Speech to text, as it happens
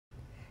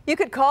You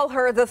could call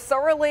her the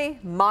thoroughly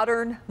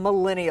modern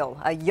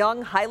millennial. A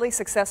young, highly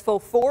successful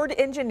Ford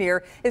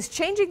engineer is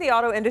changing the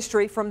auto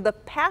industry from the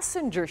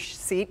passenger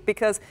seat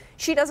because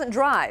she doesn't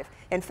drive.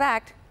 In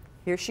fact,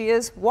 here she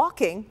is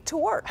walking to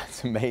work.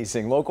 It's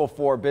amazing. Local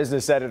 4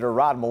 business editor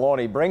Rod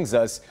Maloney brings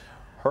us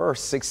her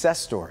success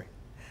story.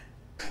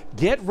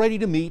 Get ready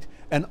to meet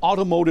an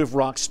automotive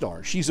rock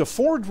star. She's a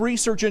Ford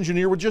research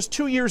engineer with just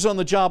 2 years on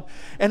the job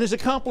and has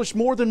accomplished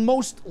more than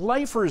most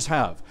lifers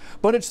have.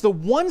 But it's the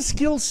one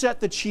skill set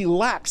that she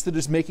lacks that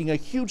is making a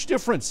huge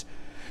difference.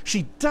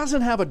 She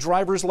doesn't have a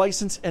driver's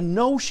license, and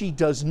no, she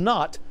does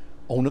not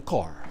own a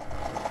car.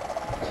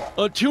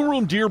 A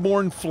 2-room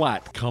Dearborn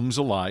flat comes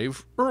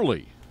alive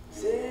early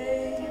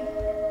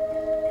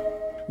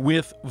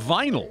with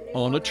vinyl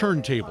on a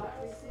turntable.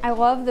 I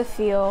love the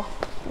feel.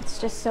 It's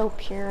just so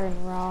pure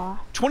and raw.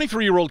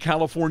 23-year-old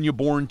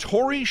California-born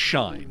Tori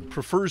Shine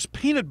prefers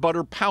peanut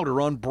butter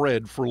powder on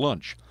bread for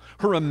lunch.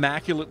 Her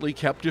immaculately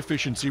kept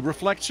efficiency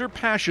reflects her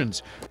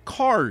passions: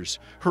 cars,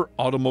 her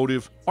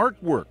automotive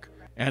artwork,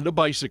 and a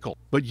bicycle.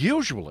 But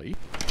usually,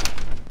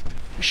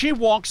 she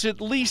walks at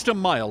least a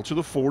mile to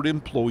the Ford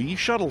employee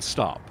shuttle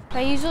stop.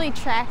 I usually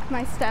track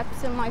my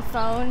steps in my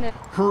phone.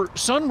 Her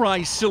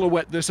sunrise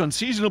silhouette this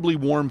unseasonably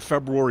warm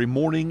February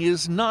morning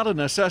is not a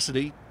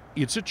necessity.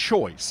 It's a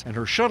choice, and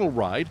her shuttle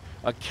ride,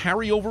 a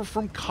carryover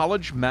from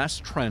college mass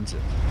transit.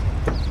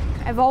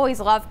 I've always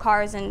loved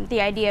cars, and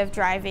the idea of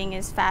driving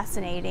is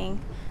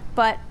fascinating,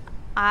 but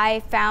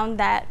I found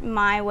that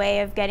my way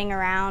of getting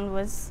around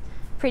was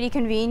pretty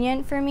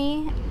convenient for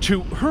me.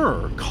 To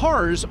her,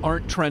 cars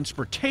aren't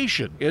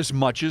transportation as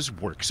much as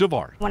works of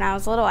art. When I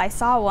was little, I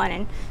saw one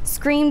and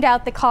screamed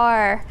out the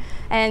car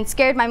and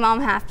scared my mom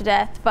half to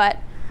death, but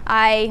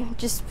I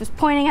just was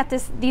pointing at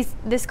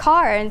this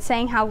car and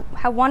saying how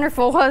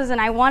wonderful it was,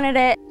 and I wanted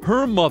it.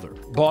 Her mother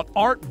bought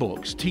art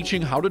books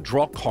teaching how to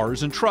draw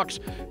cars and trucks,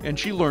 and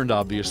she learned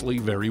obviously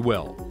very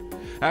well.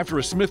 After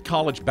a Smith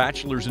College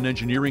bachelor's in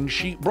engineering,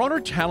 she brought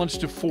her talents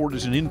to Ford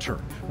as an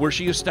intern, where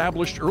she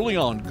established early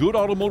on good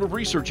automotive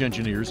research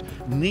engineers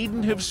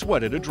needn't have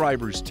sweated a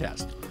driver's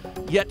test.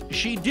 Yet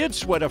she did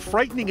sweat a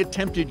frightening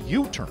attempted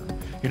U-turn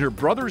in her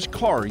brother's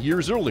car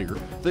years earlier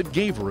that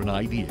gave her an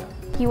idea.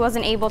 He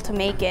wasn't able to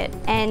make it,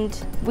 and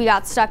we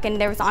got stuck,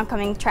 and there was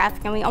oncoming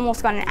traffic, and we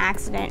almost got in an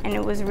accident, and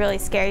it was really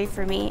scary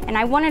for me. And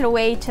I wanted a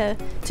way to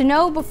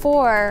know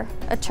before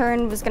a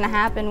turn was going to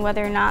happen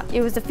whether or not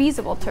it was a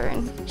feasible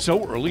turn.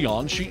 So early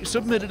on, she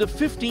submitted a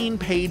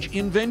 15-page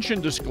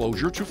invention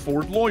disclosure to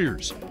Ford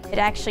lawyers. It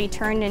actually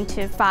turned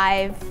into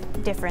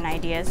 5 different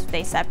ideas.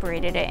 They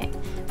separated it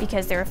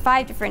because there were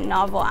 5 different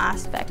novel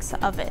aspects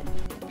of it.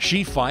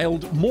 She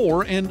filed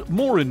more and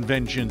more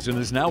inventions and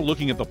is now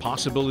looking at the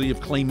possibility of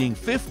claiming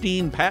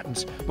 15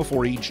 patents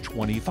before age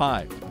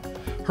 25.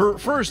 Her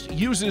first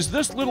uses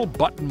this little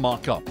button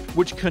mock-up,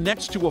 which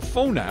connects to a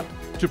phone app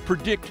to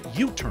predict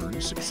U-turn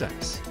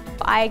success.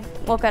 I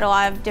look at a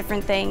lot of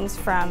different things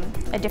from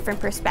a different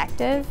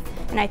perspective,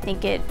 and I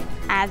think it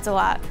adds a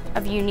lot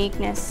of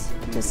uniqueness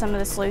to some of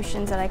the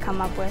solutions that I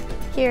come up with.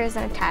 Here's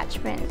an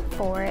attachment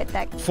for it.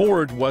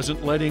 Ford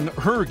wasn't letting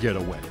her get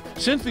away.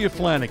 Cynthia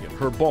Flanagan,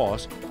 her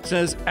boss,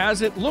 says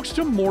as it looks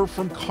to morph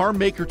from car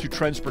maker to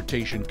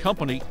transportation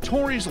company,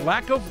 Tori's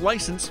lack of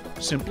license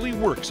simply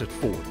works at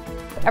Ford.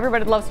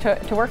 Everybody loves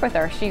to work with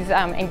her. She's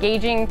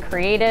engaging,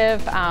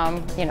 creative,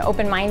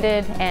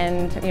 open-minded,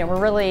 and we're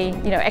really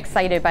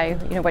excited by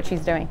what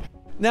she's doing.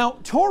 Now,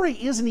 Tori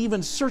isn't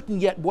even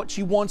certain yet what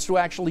she wants to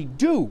actually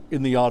do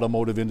in the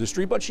automotive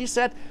industry, but she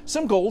set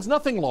some goals,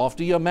 nothing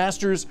lofty, a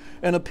master's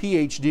and a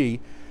PhD,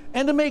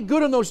 and to make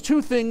good on those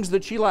 2 things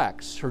that she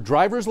lacks: her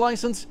driver's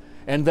license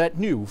and that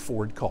new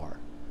Ford car.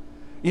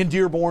 In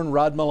Dearborn,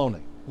 Rod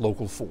Maloney,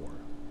 Local 4.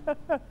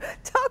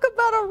 Talk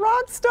about a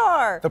rock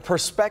star. The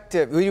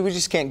perspective, we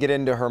just can't get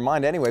into her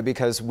mind anyway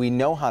because we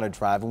know how to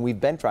drive and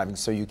we've been driving,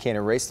 so you can't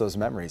erase those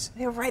memories.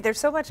 You're right. There's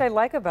so much I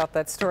like about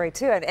that story,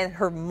 too. And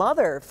her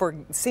mother, for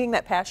seeing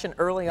that passion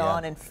early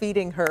on and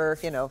feeding her,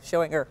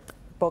 showing her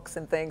books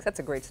and things. That's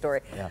a great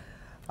story. Yeah,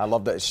 I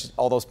love that.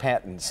 All those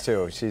patents,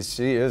 too. She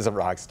is a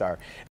rock star.